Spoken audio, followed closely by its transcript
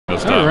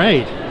this time. All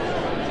right.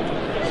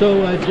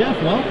 So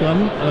Jeff,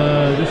 welcome.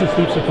 This is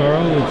Steve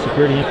Surfaro with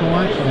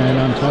SecurityInfoWatch, and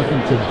I'm talking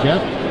to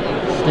Jeff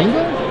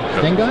Stingel?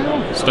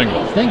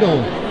 Stingel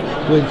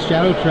with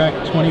ShadowTrack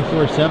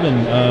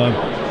 24/7,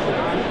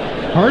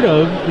 part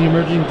of the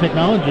emerging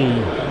technology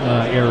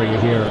area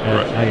here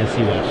at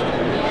ISC West.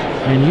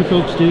 And you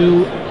folks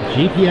do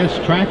GPS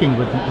tracking,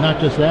 but not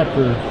just that,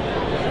 for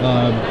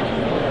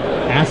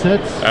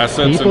assets,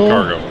 people, and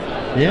cargo.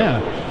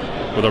 Yeah.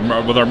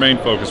 With our main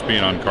focus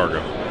being on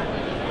cargo.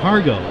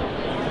 Cargo.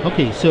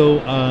 Okay,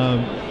 so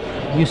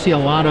you see a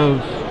lot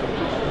of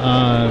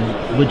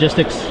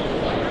logistics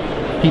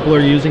people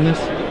are using this?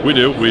 We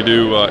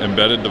do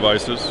embedded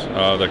devices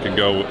that can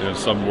go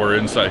somewhere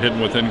inside,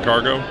 hidden within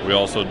cargo. We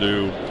also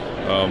do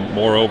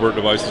more overt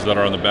devices that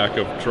are on the back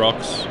of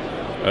trucks,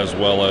 as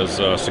well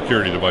as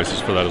security devices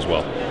for that as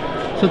well.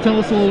 So tell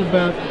us a little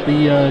about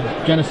the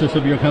genesis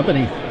of your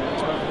company.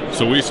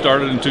 So we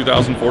started in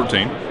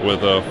 2014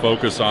 with a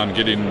focus on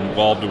getting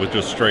involved with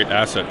just straight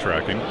asset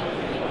tracking,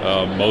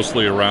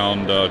 mostly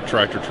around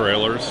tractor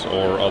trailers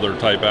or other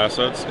type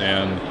assets,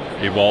 and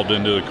evolved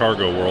into the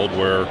cargo world,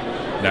 where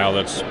now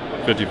that's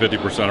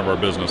 50% of our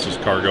business is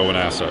cargo and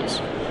assets.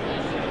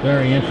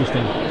 Very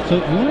interesting. So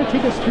you want to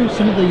take us through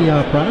some of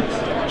the products?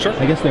 Sure.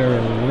 I guess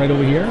they're right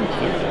over here.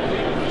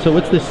 So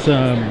what's this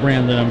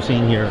brand that I'm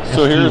seeing here?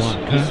 So this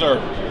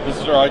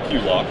is our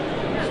IQ lock,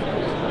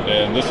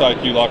 and this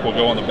IQ lock will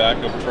go on the back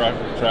of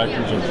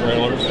tractors or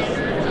trailers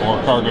or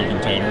cargo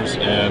containers,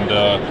 and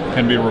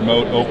can be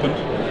remote opened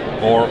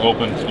or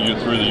opened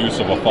through the use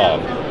of a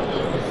fob,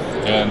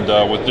 and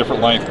with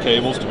different length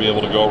cables to be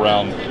able to go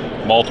around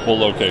multiple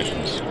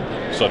locations,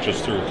 such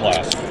as through a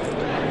class.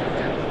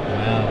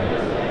 Wow.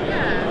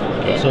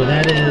 Okay. So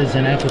that is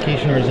an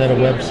application, or is that a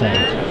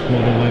website,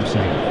 mobile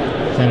website?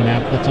 Is that an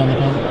app that's on the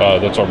phone?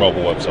 That's our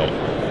mobile website.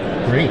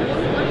 Great.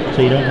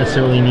 So you don't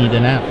necessarily need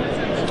an app.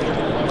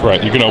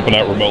 Correct. You can open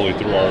that remotely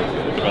through our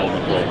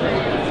development program.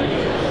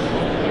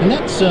 And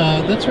that's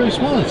very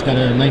small. It's got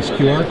a nice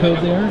QR code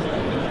there.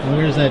 And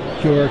where does that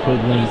QR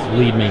code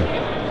lead me?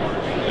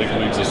 It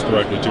leads us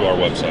directly to our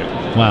website.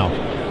 Wow.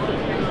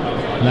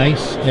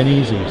 Nice and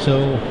easy.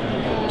 So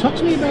talk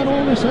to me about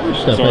all this other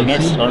stuff. So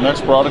our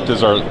next product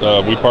is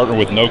we partner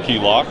with No Key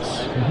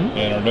Locks,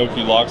 and our No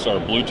Key Locks are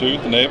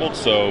Bluetooth enabled.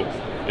 So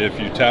if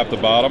you tap the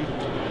bottom,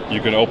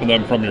 you can open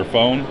them from your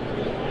phone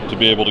to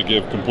be able to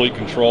give complete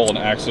control and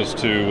access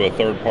to a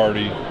third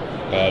party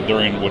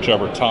during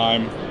whichever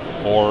time,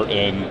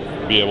 and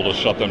be able to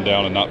shut them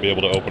down and not be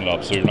able to open it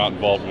up. So you're not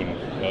involved in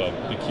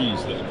the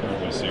keys that you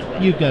currently see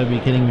around. You've got to be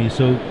kidding me.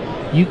 So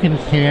you can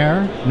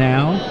pair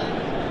now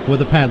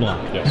with a padlock.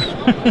 Yes.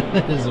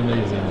 That is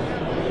amazing.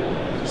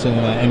 So,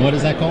 and what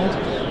is that called?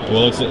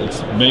 Well, it's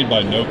made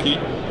by No Key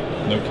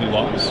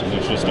Locks, and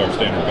it's just our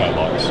standard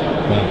padlocks.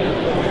 Wow.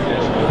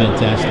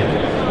 Fantastic.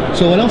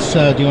 So what else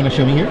do you want to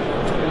show me here?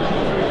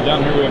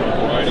 Down here we have a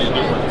variety of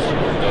different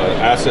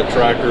asset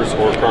trackers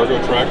or cargo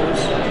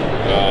trackers.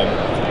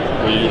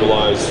 We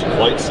utilize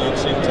light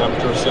sensing,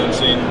 temperature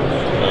sensing.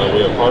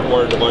 We have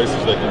hardwired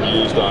devices that can be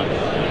used on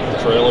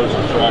trailers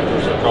or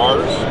tractors or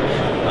cars.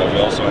 We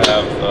also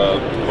have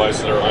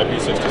devices that are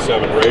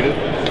IP67 rated,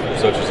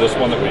 such as this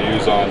one that we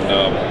use on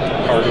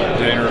cargo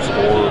containers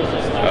or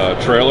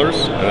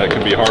trailers, and that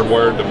can be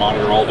hardwired to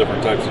monitor all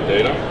different types of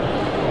data.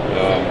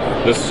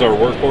 This is our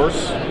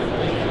workhorse,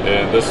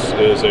 and this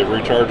is a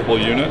rechargeable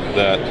unit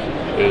that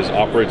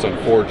operates on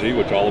 4G,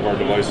 which all of our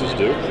devices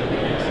do.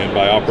 And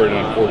by operating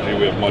on 4G,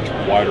 we have much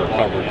wider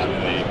coverage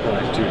than the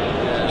current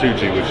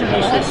 2G, which you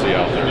mostly see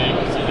out there.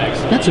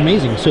 That's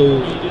amazing.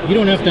 So you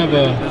don't have to have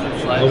a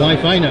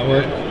Wi-Fi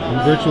network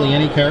on virtually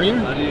any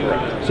carrier?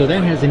 Correct. So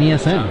that has an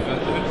ESN?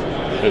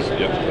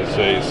 It's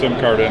a SIM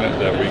card in it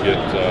that we get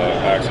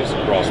access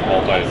across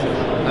multi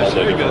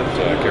different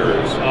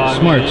carriers.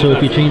 Smart. So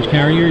if you change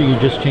carrier, you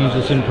just change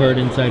the SIM card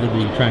inside of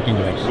the tracking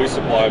device? We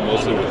supply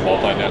mostly with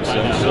multi-net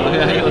SIMs, so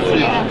we're able to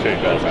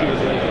change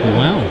automatically.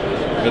 Wow.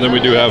 And then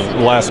we do have,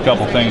 the last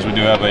couple things, we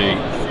do have a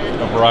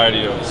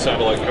variety of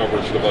satellite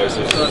coverage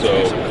devices.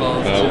 So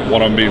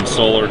one of them being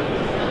solar,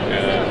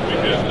 and we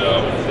can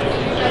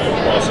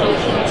cross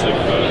oceans if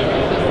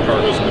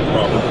cargo's in the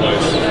proper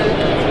place.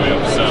 We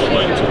have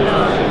satellite to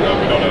where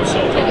we don't have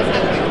cell coverage.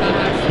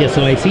 Yeah,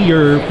 so I see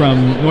you're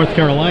from North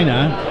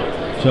Carolina,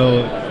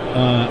 so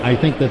I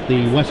think that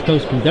the West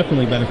Coast can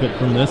definitely benefit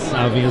from this,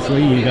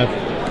 obviously. You got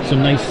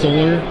some nice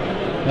solar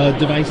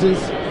devices.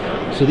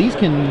 So these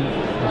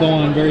can go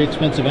on very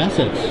expensive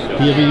assets.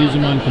 Do you ever use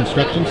them on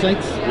construction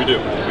sites? We do.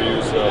 We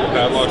use the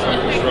padlocks on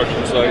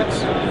construction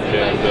sites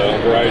and a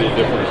variety of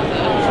different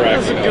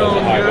tracking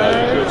of high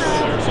value goods.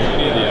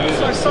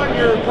 I saw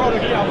your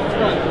product out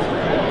front.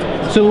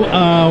 So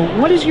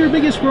what is your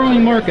biggest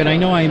growing market? I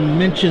know I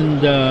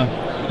mentioned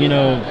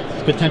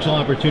potential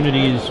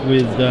opportunities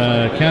with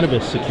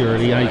cannabis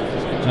security.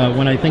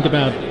 When I think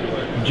about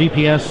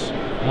GPS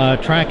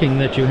tracking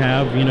that you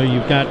have,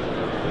 you've got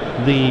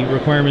the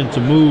requirement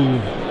to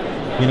move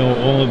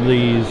all of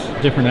these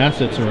different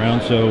assets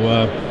around. So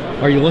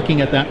are you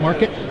looking at that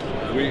market?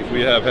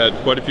 We have had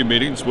quite a few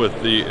meetings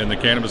in the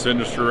cannabis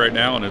industry right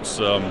now, and it's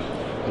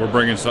we're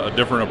bringing a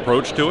different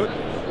approach to it.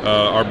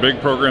 Our big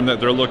program that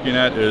they're looking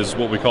at is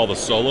what we call the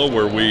Solo,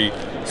 where we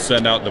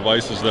send out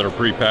devices that are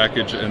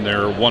pre-packaged and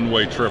they're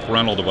one-way trip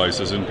rental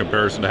devices in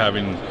comparison to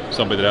having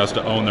somebody that has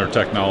to own their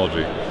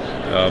technology.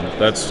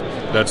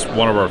 That's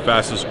one of our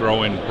fastest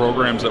growing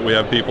programs that we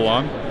have people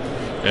on,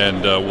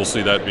 and we'll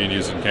see that being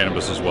used in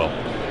cannabis as well.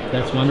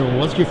 That's wonderful.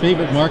 What's your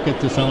favorite market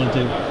to sell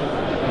into?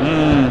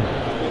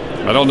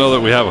 I don't know that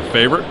we have a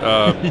favorite.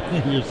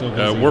 You're so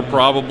busy. We're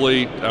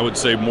probably, I would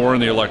say, more in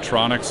the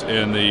electronics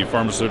and the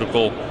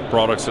pharmaceutical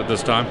products at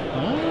this time.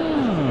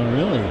 Oh,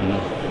 really?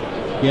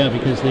 Yeah,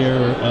 because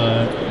their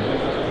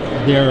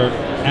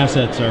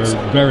assets are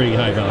very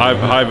high value.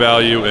 High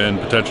value and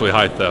potentially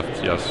high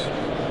theft, yes.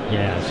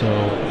 Yeah, so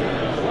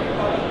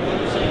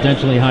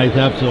potentially high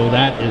theft, so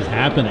that is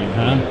happening,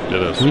 huh?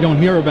 It is. We don't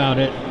hear about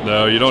it.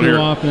 No, you don't too hear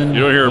often.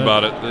 You don't hear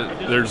about it.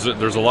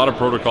 There's a lot of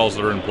protocols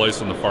that are in place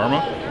in the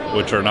pharma,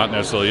 which are not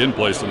necessarily in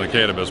place in the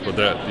cannabis, but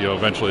that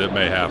eventually it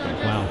may happen.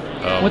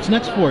 Wow. What's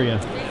next for you?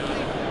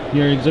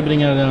 You're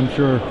exhibiting at, I'm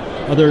sure,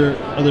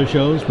 other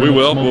shows. We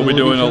will. We'll be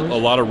doing a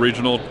lot of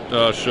regional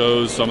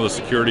shows. Some of the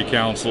security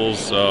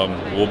councils.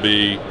 We'll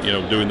be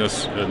doing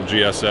this in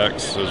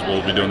GSX, as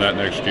we'll be doing that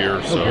next year,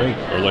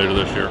 or later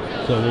this year.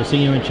 So we'll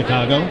see you in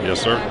Chicago. Yes,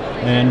 sir.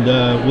 And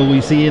will we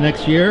see you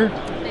next year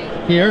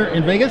here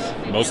in Vegas?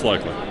 Most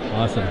likely.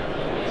 Awesome.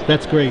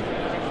 That's great.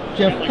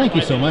 Jeff, thank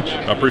you so much.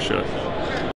 I appreciate it.